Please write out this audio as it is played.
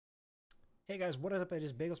Hey guys, what is up? It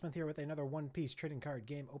is Bagelsmith here with another One Piece trading card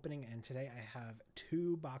game opening, and today I have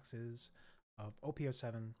two boxes of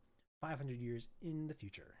OP07 500 years in the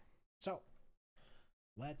future. So,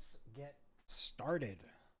 let's get started.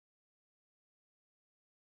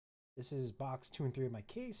 This is box 2 and 3 of my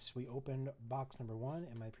case. We opened box number 1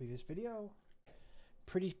 in my previous video.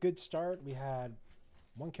 Pretty good start. We had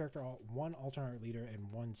one character, one alternate leader,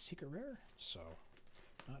 and one secret rare. So,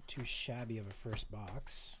 not too shabby of a first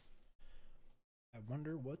box. I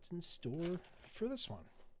wonder what's in store for this one.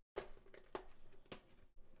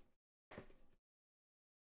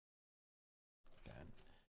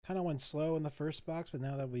 Kind of went slow in the first box, but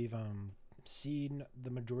now that we've seen the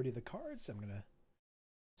majority of the cards, I'm gonna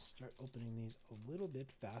start opening these a little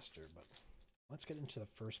bit faster. But let's get into the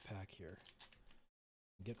first pack here.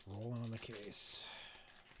 Get rolling on the case.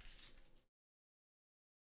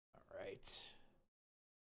 All right.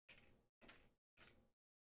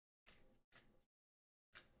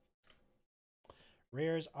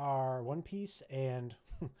 Rares are One Piece and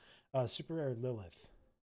super rare Lilith.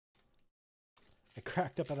 I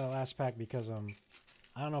cracked up on that last pack because I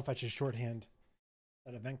don't know if I should shorthand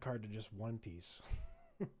that event card to just One Piece.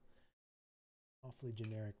 Awfully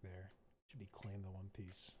generic there. Should be claim the One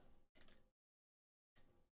Piece.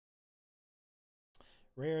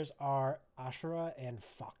 Rares are Ashura and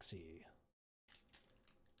Foxy.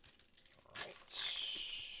 All right.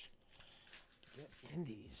 Get in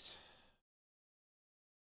these.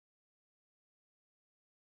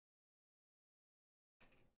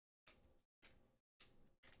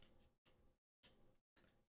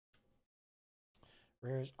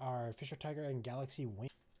 Rares are Fisher Tiger and Galaxy Wing.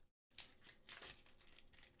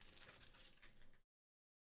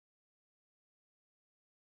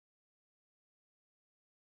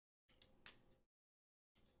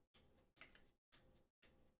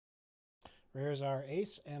 Rares are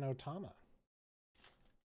Ace and Otama.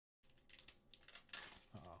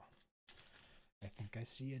 Uh-oh. I think I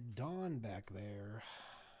see a Dawn back there.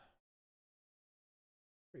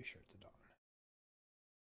 Pretty sure it's a Dawn.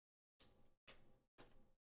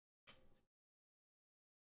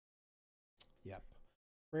 Yep.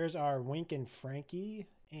 Rares are Wink and Frankie,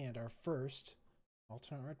 and our first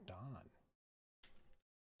alternate art Dawn.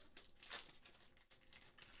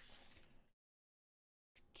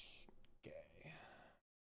 Okay.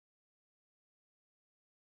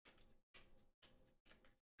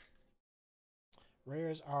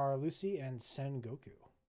 Rares are Lucy and Sengoku.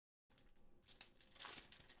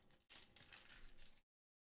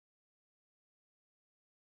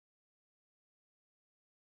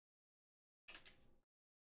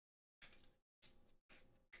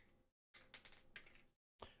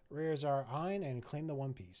 Rares are Ein and Claim the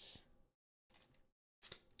One Piece.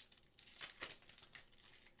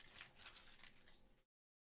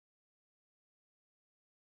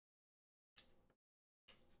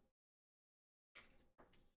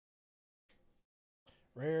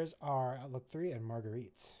 Rares are Outlook 3 and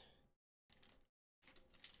Marguerite.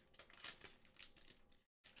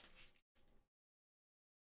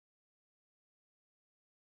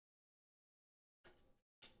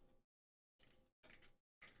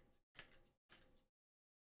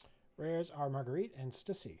 Rares are Marguerite and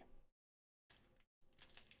Stussy.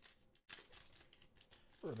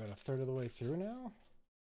 We're about a third of the way through now.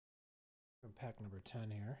 Pack number 10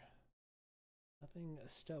 here. Nothing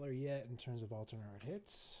stellar yet in terms of alternate art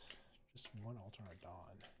hits. Just one alternate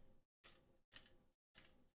Dawn.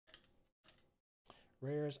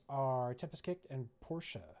 Rares are Tempest Kicked and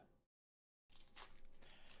Portia.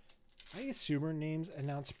 I assume her name's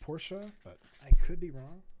announced Portia, but I could be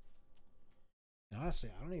wrong. And honestly,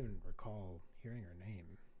 I don't even recall hearing her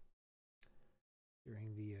name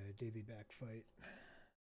during the Davy Back fight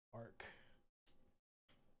arc.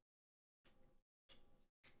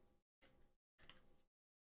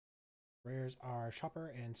 Rares are Chopper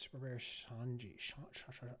and Super Rare Sanji.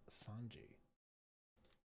 Sanji.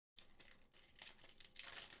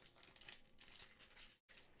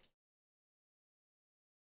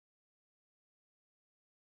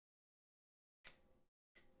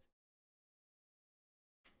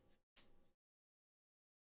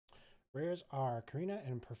 Rares are Karina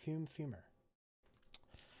and Perfume Fumer.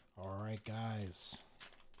 All right, guys.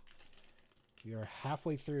 We are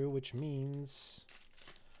halfway through, which means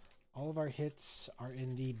all of our hits are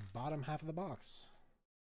in the bottom half of the box.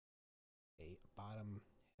 A bottom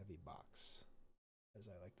heavy box, as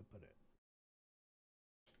I like to put it.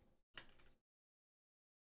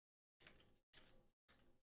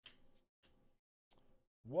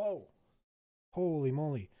 Whoa. Holy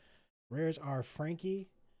moly. Rares are Frankie,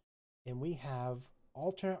 and we have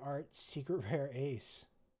alternate art secret rare Ace.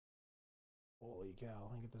 Holy cow,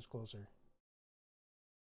 let me get this closer.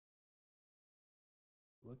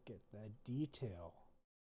 Look at that detail.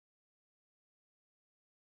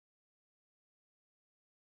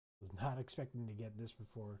 Was not expecting to get this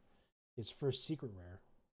before his first secret rare.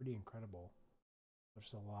 Pretty incredible.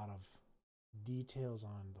 There's a lot of details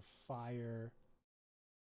on the fire.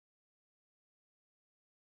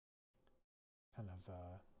 Kind of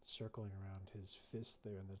circling around his fist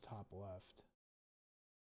there in the top left.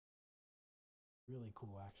 Really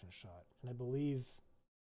cool action shot. And I believe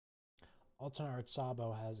alternate art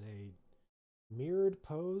Sabo has a mirrored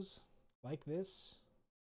pose like this.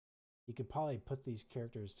 You could probably put these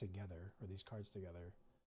characters together, or these cards together,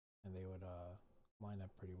 and they would line up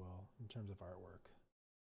pretty well in terms of artwork.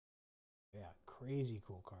 Yeah, crazy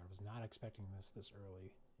cool card. Was not expecting this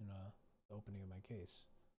early in the opening of my case.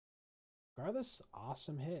 Regardless,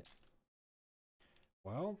 awesome hit.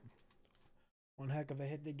 Well, one heck of a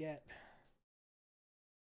hit to get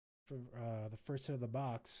for the first hit of the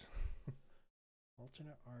box.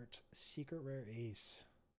 Alternate art secret rare ace.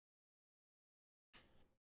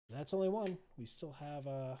 That's only one. We still have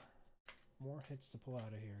more hits to pull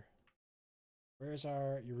out of here. Where's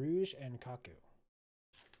our Rouge and Kaku?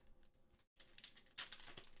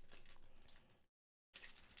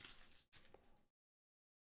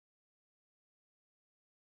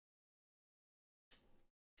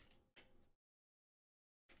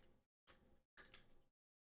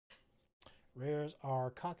 Rares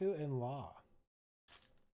are Kaku and Law.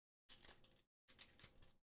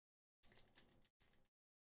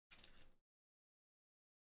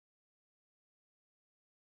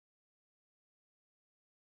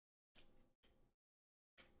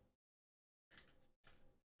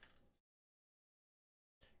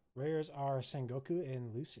 Rares are Sengoku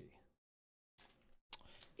and Lucy.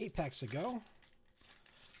 8 packs to go.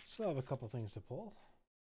 Still have a couple things to pull.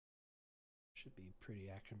 Should be pretty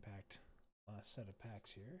action-packed last set of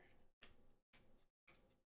packs here.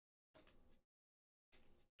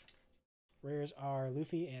 Rares are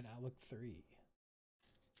Luffy and Outlook 3.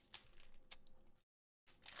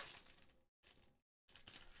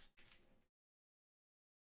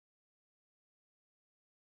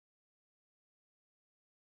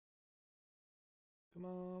 Come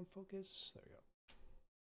on, focus. There we go.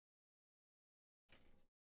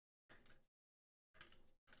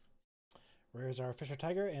 Rares are Fisher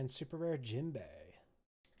Tiger and Super Rare Jinbei.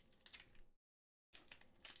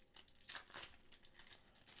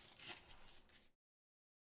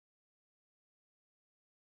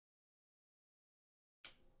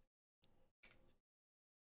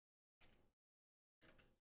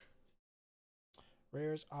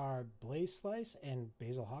 Rares are Blaze Slice and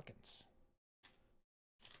Basil Hawkins.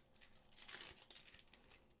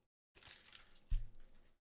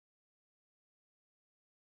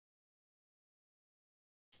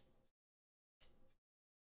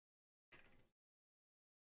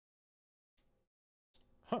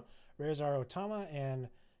 Rares are Otama and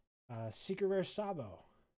Secret Rare Sabo.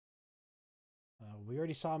 We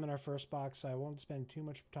already saw him in our first box, so I won't spend too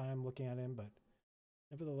much time looking at him, but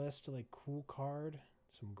nevertheless, still a cool card.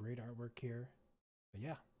 Some great artwork here. But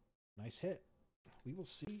yeah, nice hit. We will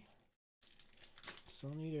see.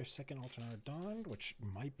 Still need our second alternate Dawn, which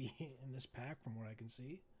might be in this pack from what I can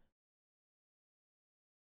see.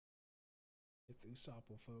 If Usopp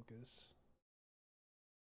will focus.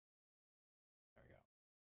 There we go.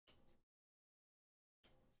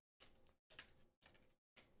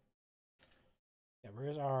 Yeah,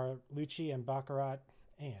 where's our Lucci and Baccarat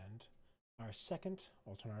and our second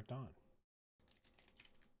alternate Dawn?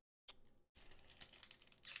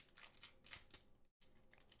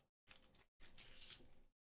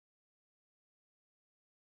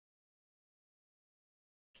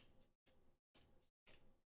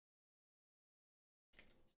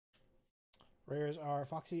 Rares are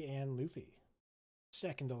Foxy and Luffy.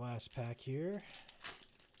 Second to last pack here.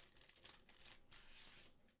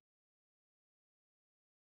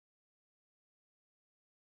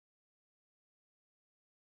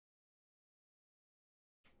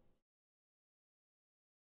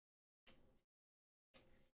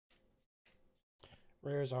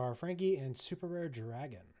 Rares are Frankie and Super Rare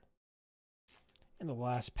Dragon. And the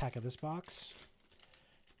last pack of this box.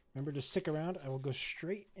 Remember to stick around. I will go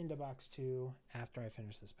straight into box 2 after I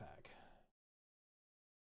finish this pack.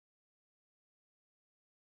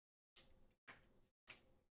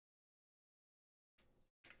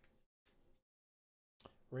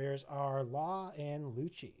 Rares are Law and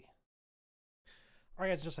Lucci. All right,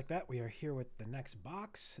 guys, just like that, we are here with the next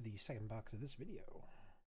box, the second box of this video.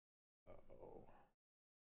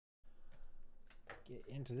 Get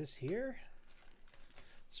into this here.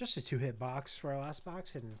 It's just a 2-hit box for our last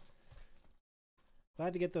box, and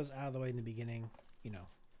glad to get those out of the way in the beginning. You know,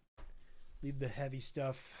 leave the heavy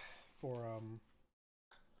stuff for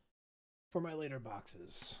my later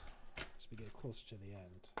boxes as we get closer to the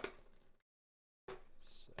end.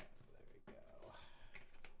 So there we go.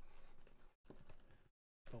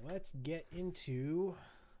 But let's get into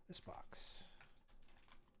this box.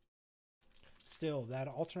 Still, that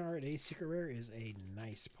alternate art A secret rare is a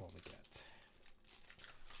nice pull to get.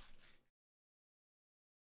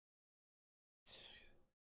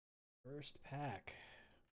 First pack.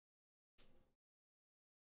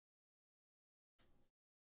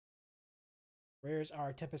 Rares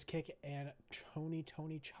are Tempest Kick and Tony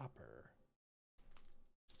Chopper.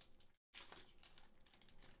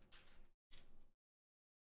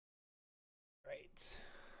 Right.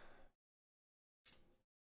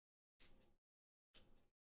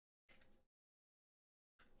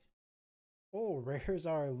 Oh, rares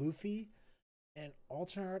are Luffy and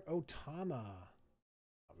alternate art Otama.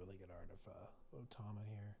 A really good art of Otama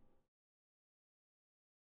here.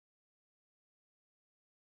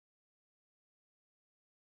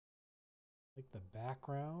 Like the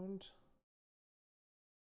background.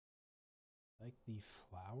 Like the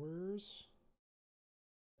flowers.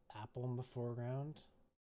 Apple in the foreground.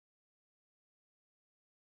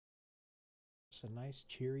 Just a nice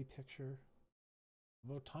cheery picture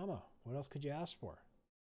of Otama. What else could you ask for?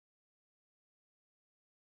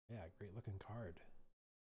 Yeah, great looking card.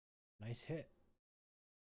 Nice hit.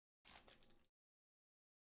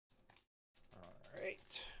 All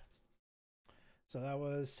right. So that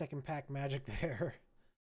was second pack magic there.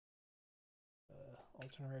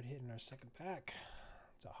 Alternate art hit in our second pack.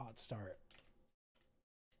 It's a hot start.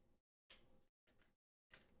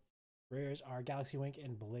 Rares are Galaxy Wink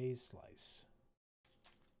and Blaze Slice.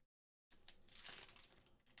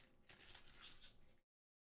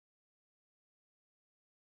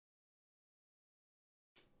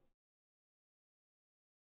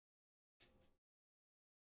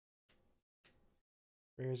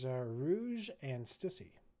 Rares are Rouge and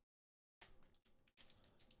Stussy.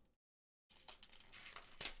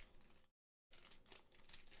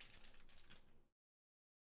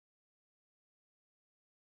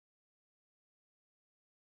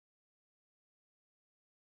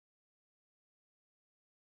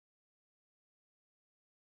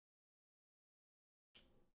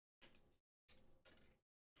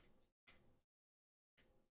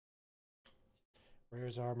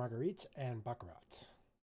 Rares are Marguerite and Baccarat.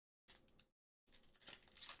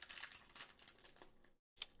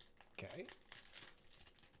 Okay.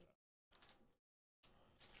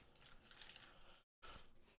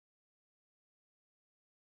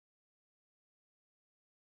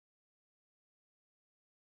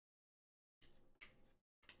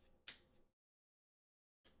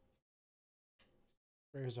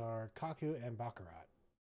 Rares are Kaku and Baccarat.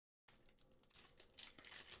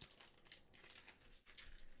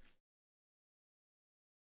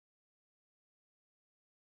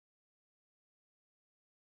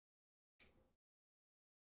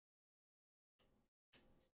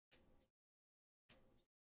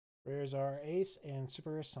 Rares are Ace and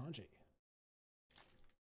Super Rare Sanji.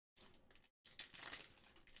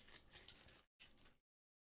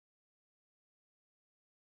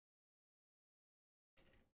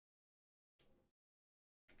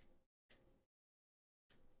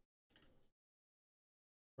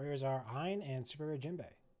 Rares are Ein and Super Rare Jinbei.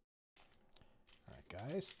 Alright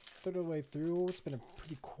guys, third of the way through. It's been a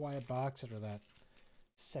pretty quiet box after that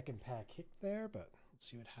second pack hit there, but let's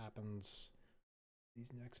see what happens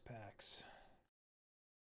these next packs.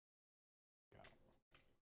 Go.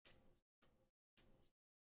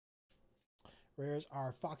 Rares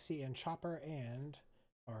are Foxy and Chopper and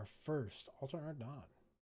our first alternate art Dawn.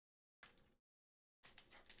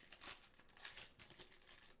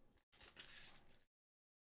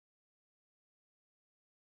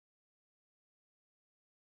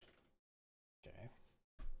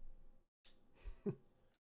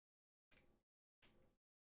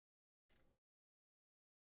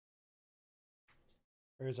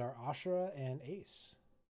 There's our Ashura and Ace.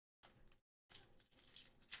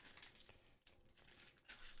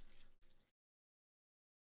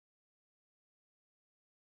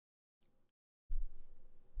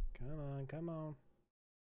 Come on, come on.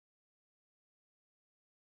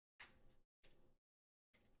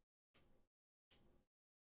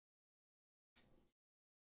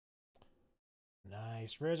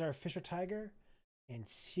 Nice. Rares our Fisher Tiger and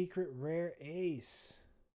Secret Rare Ace.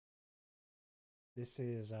 This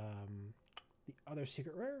is the other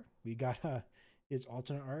secret rare. We got his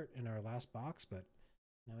alternate art in our last box, but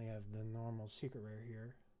now we have the normal secret rare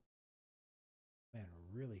here. Man,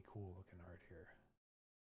 really cool looking art here.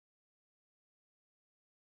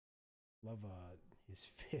 Love his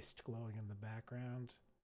fist glowing in the background.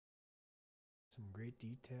 Some great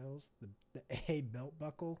details. The A belt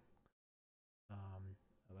buckle. I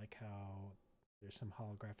like how there's some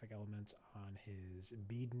holographic elements on his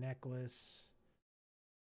bead necklace.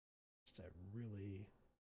 Just a really,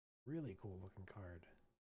 really cool looking card.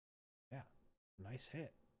 Yeah, nice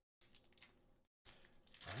hit.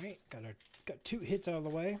 All right, got 2 hits out of the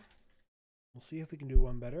way. We'll see if we can do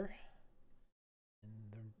one better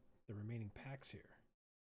in the remaining packs here.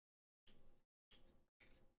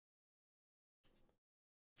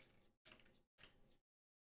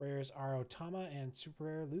 Rares are Otama and super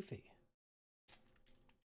rare Luffy.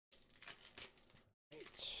 Right.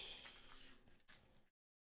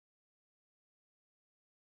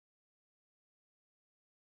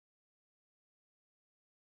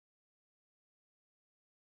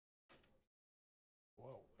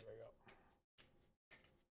 Whoa, there we go.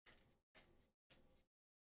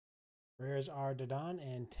 Rares are Dadan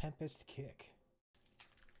and Tempest Kick.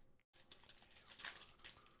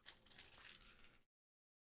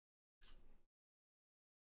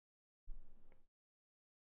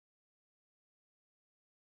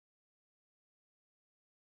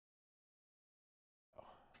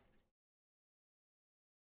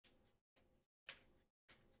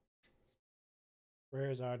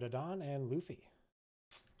 Rares are Dadan and Luffy.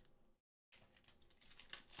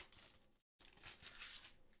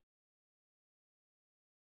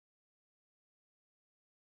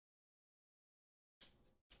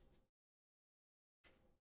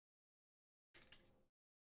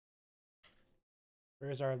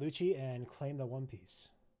 Rares are Lucci and Claim the One Piece.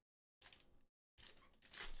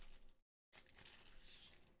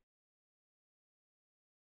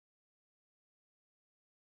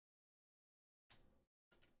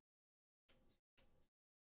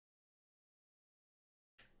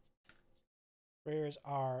 Rares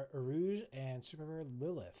are Rouge and super rare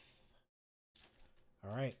Lilith.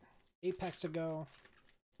 All right, 8 packs to go.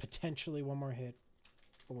 Potentially one more hit,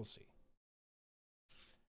 but we'll see.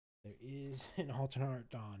 There is an alternate art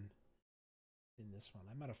Dawn in this one.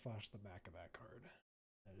 I might have flashed the back of that card.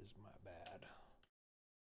 That is my bad.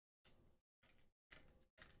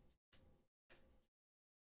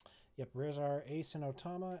 Yep, rares are Ace and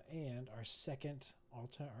Otama and our second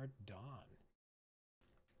alternate art Dawn.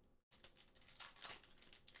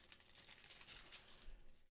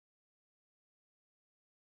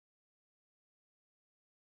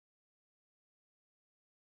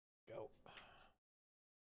 Go.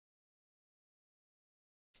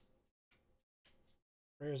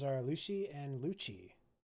 Rares are Lucy and Lucci.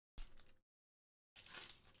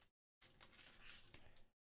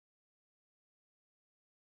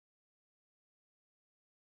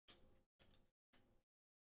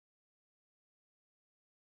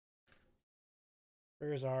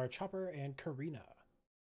 Rares are Chopper and Karina.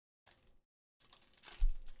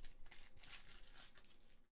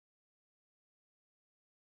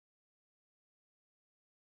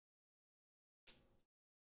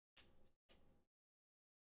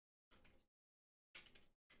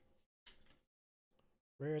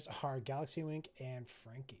 Rares are Galaxy Wink and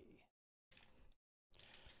Frankie.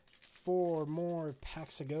 4 more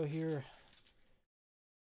packs to go here.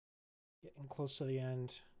 Getting close to the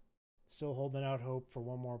end. Still holding out hope for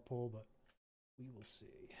one more pull, but we will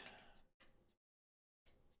see.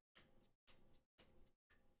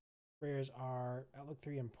 Rares are Outlook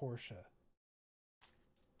 3 and Porsche.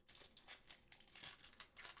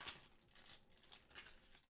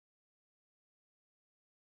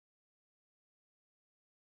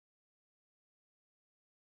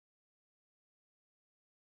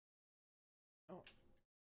 Oh.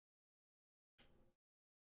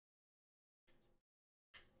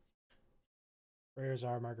 Rares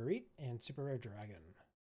are Marguerite and Super Rare Dragon.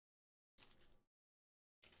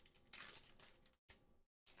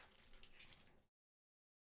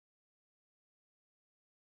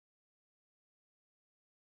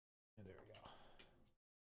 And there we go.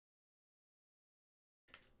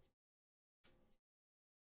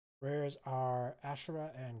 Rares are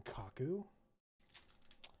Ashura and Kaku.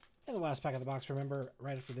 And the last pack of the box. Remember,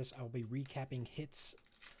 right after this, I will be recapping hits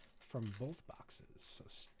from both boxes, so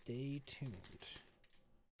stay tuned.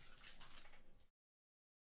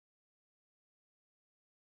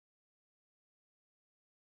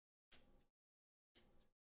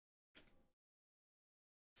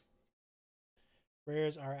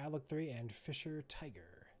 Rares are Outlook 3 and Fisher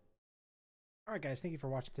Tiger. Alright guys, thank you for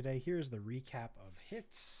watching today. Here's the recap of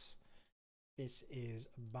hits. This is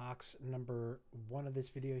box number 1 of this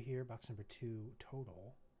video here, box number 2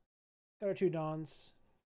 total. Got our 2 Dons.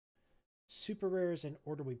 Super rares in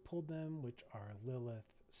order we pulled them, which are Lilith,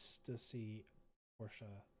 Stussy,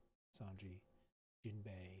 Portia, Sanji,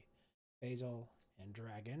 Jinbei, Basil, and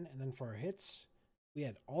Dragon. And then for our hits, we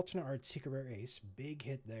had alternate art secret rare ace. Big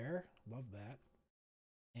hit there. Love that.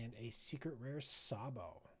 And a secret rare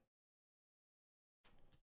Sabo.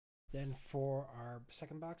 Then for our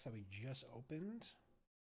second box that we just opened,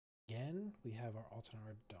 again, we have our alternate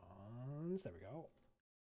art Dons. There we go.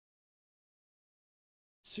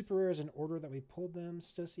 Super rares in order that we pulled them.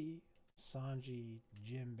 Stussy, Sanji,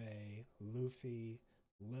 Jinbei, Luffy,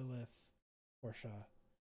 Lilith, Portia,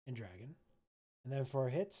 and Dragon. And then for our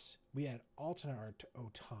hits, we had alternate art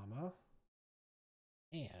Otama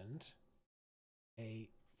and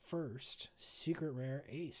a first secret rare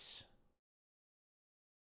ace.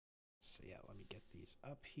 So yeah, let me get these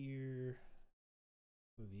up here.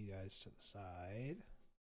 Move you guys to the side.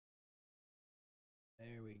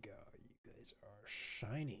 There we go. You guys are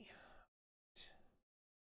shiny.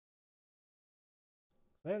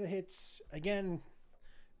 So there are the hits. Again,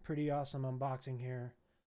 pretty awesome unboxing here.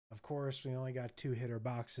 Of course, we only got 2 hitter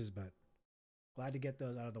boxes, but glad to get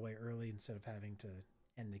those out of the way early instead of having to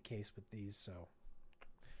end the case with these. So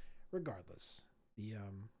regardless, the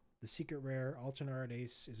secret rare alternate art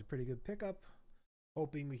ace is a pretty good pickup.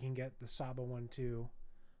 Hoping we can get the Sabo one too.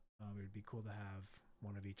 It would be cool to have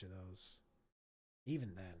one of each of those.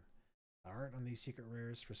 Even then, the art on these secret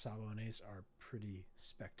rares for Sabo and ace are pretty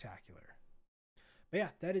spectacular. But yeah,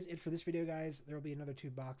 that is it for this video, guys. There will be another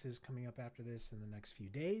 2 boxes coming up after this in the next few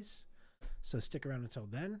days. So stick around until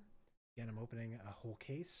then. Again, I'm opening a whole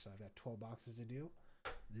case, so I've got 12 boxes to do.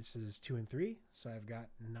 This is 2 and 3, so I've got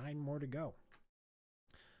 9 more to go.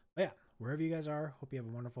 But yeah, wherever you guys are, hope you have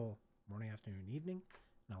a wonderful morning, afternoon, evening,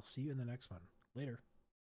 and I'll see you in the next one. Later.